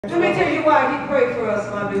Let me tell you why he prayed for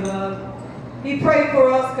us, my beloved. He prayed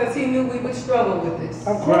for us because he knew we would struggle with this.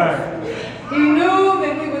 Of course. Right. He knew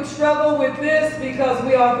that we would struggle with this because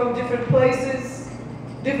we are from different places,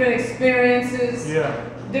 different experiences,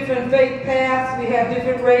 different faith paths. We have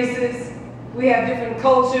different races. We have different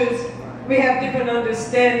cultures. We have different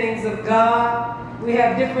understandings of God. We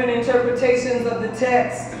have different interpretations of the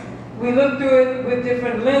text. We look through it with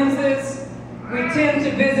different lenses. We tend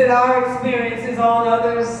to visit our experiences on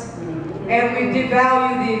others, and we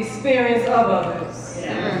devalue the experience of others.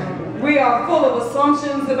 We are full of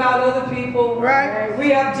assumptions about other people. Right.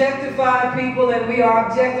 We objectify people, and we are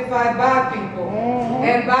objectified by people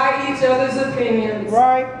and by each other's opinions.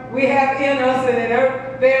 Right. We have in us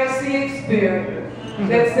an Pharisee spirit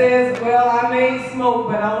that says, well, I may smoke,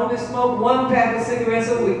 but I only smoke one pack of cigarettes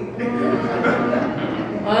a week.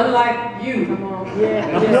 Unlike you,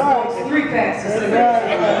 just smokes 3 packs of cigarettes.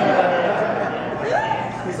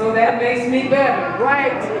 So that makes me better.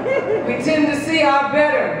 Right. We tend to see our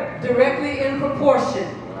better directly in proportion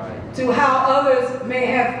to how others may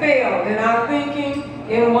have failed in our thinking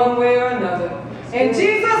in one way or another. And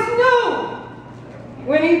Jesus knew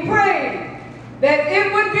when he prayed that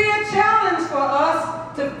it would be a challenge for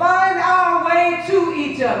us to find our way to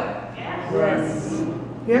each other. Yes.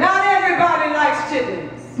 Not everybody likes chitlins.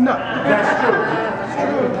 No, that's true. That's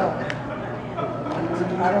true.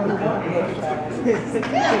 I don't know.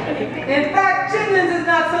 In fact, chitlins is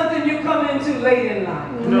not something you come into late in life.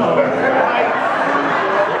 No.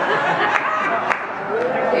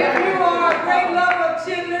 If you are a great lover of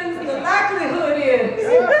chitlins, the likelihood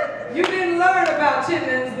is you didn't learn about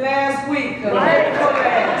chitlins last week or day before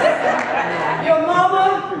last. Your mama,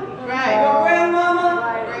 your grandmama,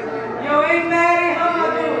 your Aunt Maddie, how am I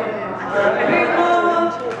doing? Big mama,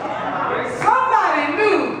 somebody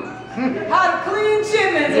knew how to clean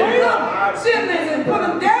chitlins and cook chitlins and put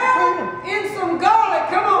them down in some garlic.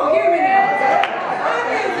 Come on, hear me now.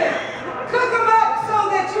 Onions and cook them up so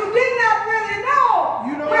that you did not really know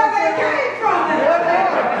where they came from.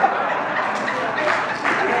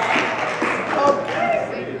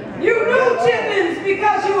 You knew chitlins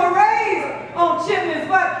because you were raised on chitlins,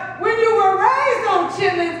 but when you were raised on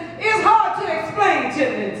chitlins, it's hard to explain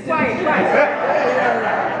chitlins. Right.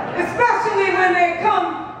 Especially when they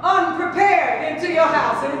come unprepared into your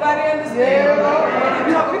house. Everybody understand?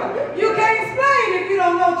 You can't explain if you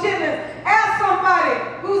don't know chitlins. Ask somebody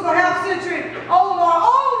who's a half century old or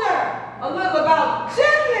older a little about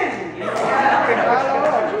chitlins.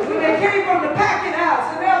 They came from the packing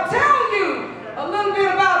house, and they'll tell you a little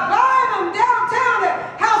bit about buying them downtown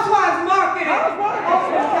at Housewives Market in California.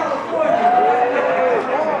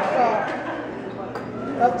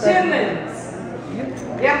 Chitlins.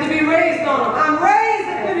 You have to be raised on them. I'm raised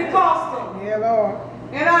in Pentecostal. Yeah, Lord.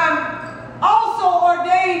 And I'm also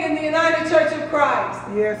ordained in the United Church of Christ.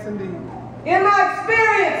 Yes, indeed. In my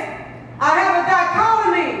experience, I have a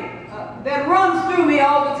dichotomy that runs through me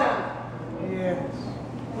all the time. Yes.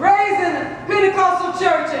 Raised in a Pentecostal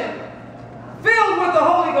church and filled with the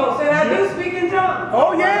Holy Ghost, and I do speak in tongues.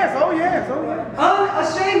 Oh yes, oh yes, oh yes.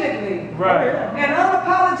 Unashamedly. Right. And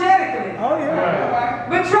unapologetically. Oh yeah.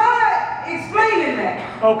 But try explaining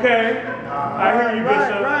that. Okay. I hear you,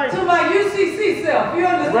 Bishop. Right. To my UCC self. You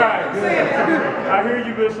understand what I'm saying? I hear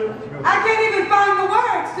you, Bishop. I can't even find the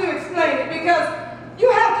words to explain it because you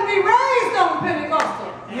have to be raised on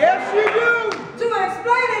Pentecostal. Yes, you do. To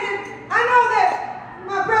explain it, I know that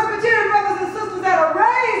my Presbyterian brothers and sisters that are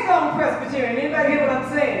raised on Presbyterian, anybody hear what I'm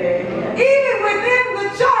saying? Even within the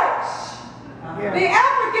church, the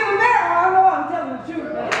African American, I know I'm telling the truth,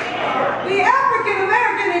 the African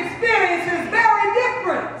American experience is very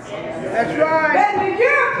different. That's right. Than the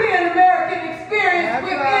European American experience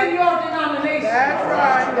within your denomination. That's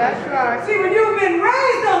right, that's right. See, when you've been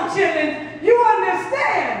raised on chitlins, you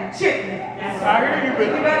understand chitlins. I hear you,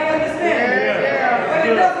 Bishop. Everybody understand? Yeah. But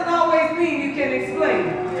it doesn't always mean you can explain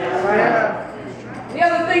it. Yeah. The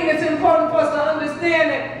other thing that's important for us to understand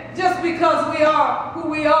that just because we are who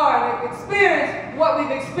we are and experience what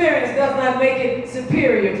we've experienced does not make it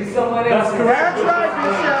superior to someone else. That's correct. That's right,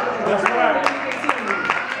 Bishop. That's right. That's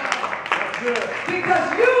good. Because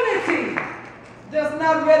unity does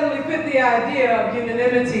not readily fit the idea of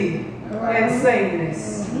unanimity and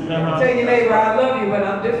sameness. Tell your neighbor, I love you, but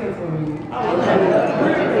I'm different from you.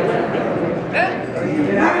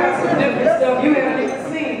 And I got some different stuff you haven't even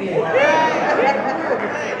seen yet.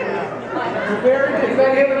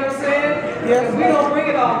 Everybody hear what I'm saying? Yes. We don't bring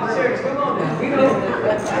it all to church. Come on now. We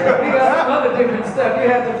got some other different stuff. You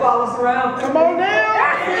have to follow us around. Come on down.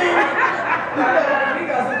 We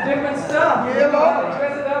got some different stuff. Yeah, Lord.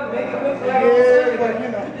 Dress it up, make it look like Yeah, but you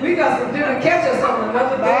know. we got some different catch us on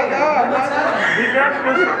another day. My God, another my time. We got you,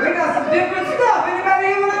 Bishop. We got some different stuff. Anybody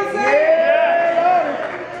hear what I'm saying?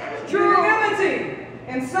 Yeah. Unanimity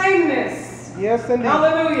and sameness. Yes, indeed.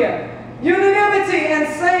 Hallelujah. Unanimity and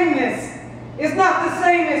sameness is not the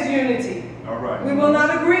same as unity. All right. We will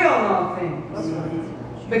not agree on all things.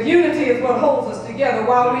 But unity is what holds us together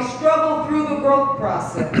while we struggle through the growth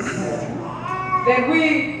process. That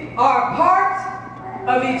we are part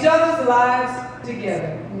of each other's lives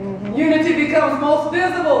together. Unity becomes most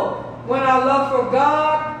visible when our love for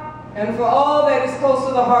God and for all that is close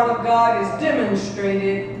to the heart of God is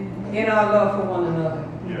demonstrated in our love for one another.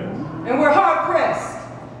 Yes. And we're hard-pressed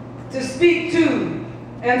to speak to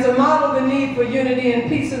and to model the need for unity and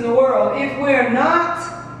peace in the world if we're not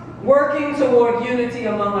working toward unity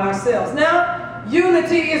among ourselves. Now,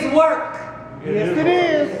 unity is work. Yes, it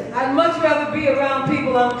is. I'd much rather be around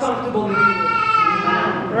people I'm comfortable to be with.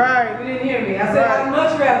 Right. You didn't hear me. I said I'd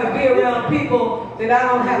much rather be around people that I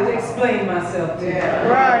don't have to explain myself to.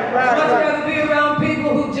 Right, I'd right, much right. rather be around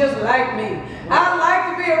people who just like me. I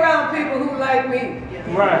like to be around people who like me.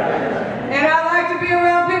 Right. And I like to be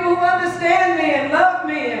around people who understand me and love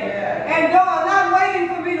me and go, I'm not waiting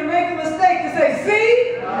for me to make a mistake to say,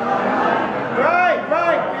 see? Right,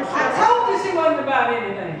 right. I told you she wasn't about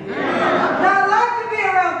anything. Now I like to be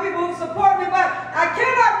around people who support me, but I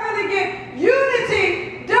cannot really get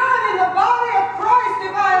unity done in the body of Christ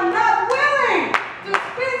if I am not willing to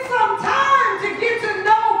spend some time to get to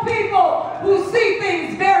know people who see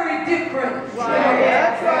things very different.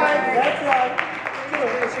 That's right. That's right.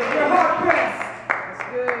 We're hard-pressed.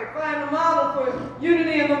 Find a model for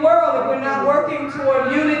unity in the world if we're not working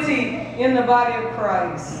toward unity in the body of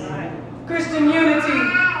Christ. Christian unity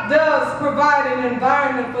does provide an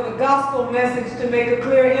environment for the gospel message to make a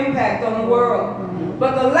clear impact on the world.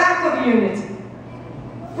 But the lack of unity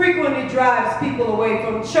frequently drives people away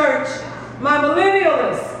from church. My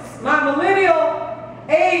millennialists, my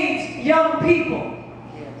millennial-aged young people,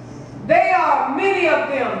 they are, many of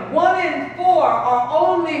them, 1 in 4, are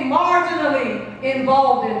only marginally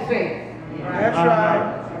involved in faith. That's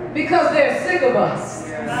right. Because they're sick of us.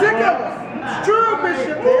 Sick of us. It's true,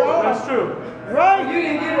 Bishop. They are. That's true. Right. You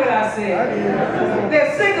didn't get what I I said. did.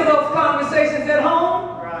 They're sick of those conversations at home.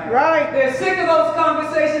 Right. They're sick of those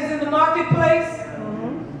conversations in the marketplace,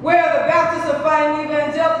 where the Baptists are fighting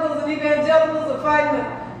evangelicals and evangelicals are fighting.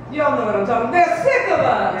 Y'all know what I'm talking about. They're sick of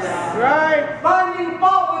us. Right. Finding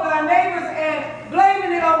fault with our neighbors and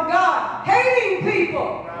blaming it on God. Hating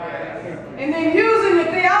people. And then using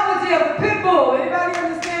the theology of the pit bull. Anybody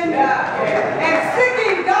understand that? And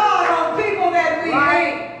sicking God on people that we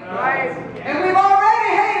hate. Right. And we've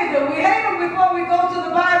already hated them. We hate them before we go to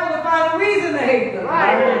the Bible to find a reason to hate them.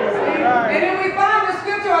 And then we find a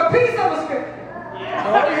scripture, a piece of a scripture,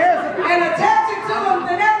 Oh, yes. and attach it to them,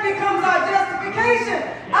 then that becomes our justification.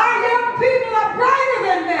 Our young people are brighter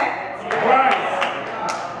than that. Right.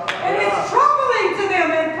 And it's troubling to them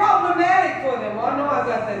and problematic for them. Oh, I know I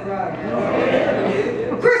got that right.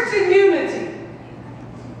 Christian unity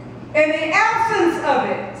and the absence of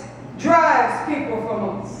it drives people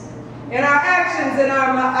from us. And our actions and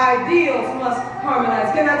our ideals must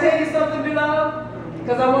harmonize. Can I tell you something, beloved?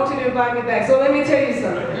 Because I want you to invite me back. So let me tell you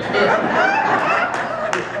something.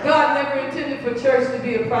 God never intended for church to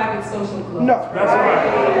be a private social club. No. That's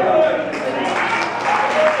right.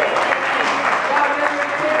 God never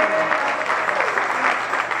intended.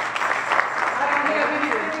 I don't have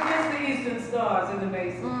anything against the Eastern Stars and the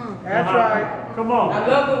Masons. That's right. Come on. I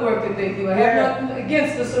love the work that they do. I have nothing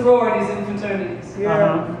against the sororities and fraternities.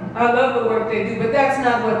 Yeah. I love the work they do, but that's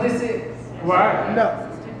not what this is. Right. No.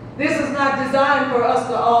 This is not designed for us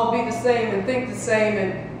to all be the same and think the same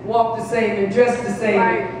and walk the same and dress the same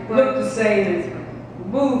and look the same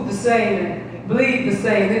and move the same and bleed the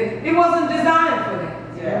same. It wasn't designed for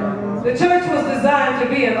that. The church was designed to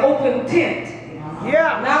be an open tent,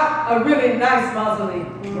 Yeah. not a really nice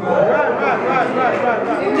mausoleum.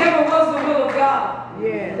 Right. It never was the will of God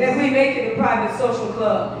Yes. that we make it a private social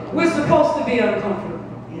club. We're supposed to be uncomfortable.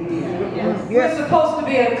 We're supposed to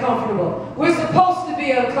be uncomfortable. We're supposed to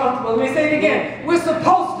be uncomfortable. Let me say it again. We're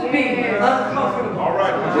supposed to be uncomfortable. All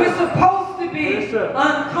right. We're supposed to be Yes, sir.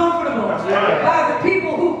 uncomfortable.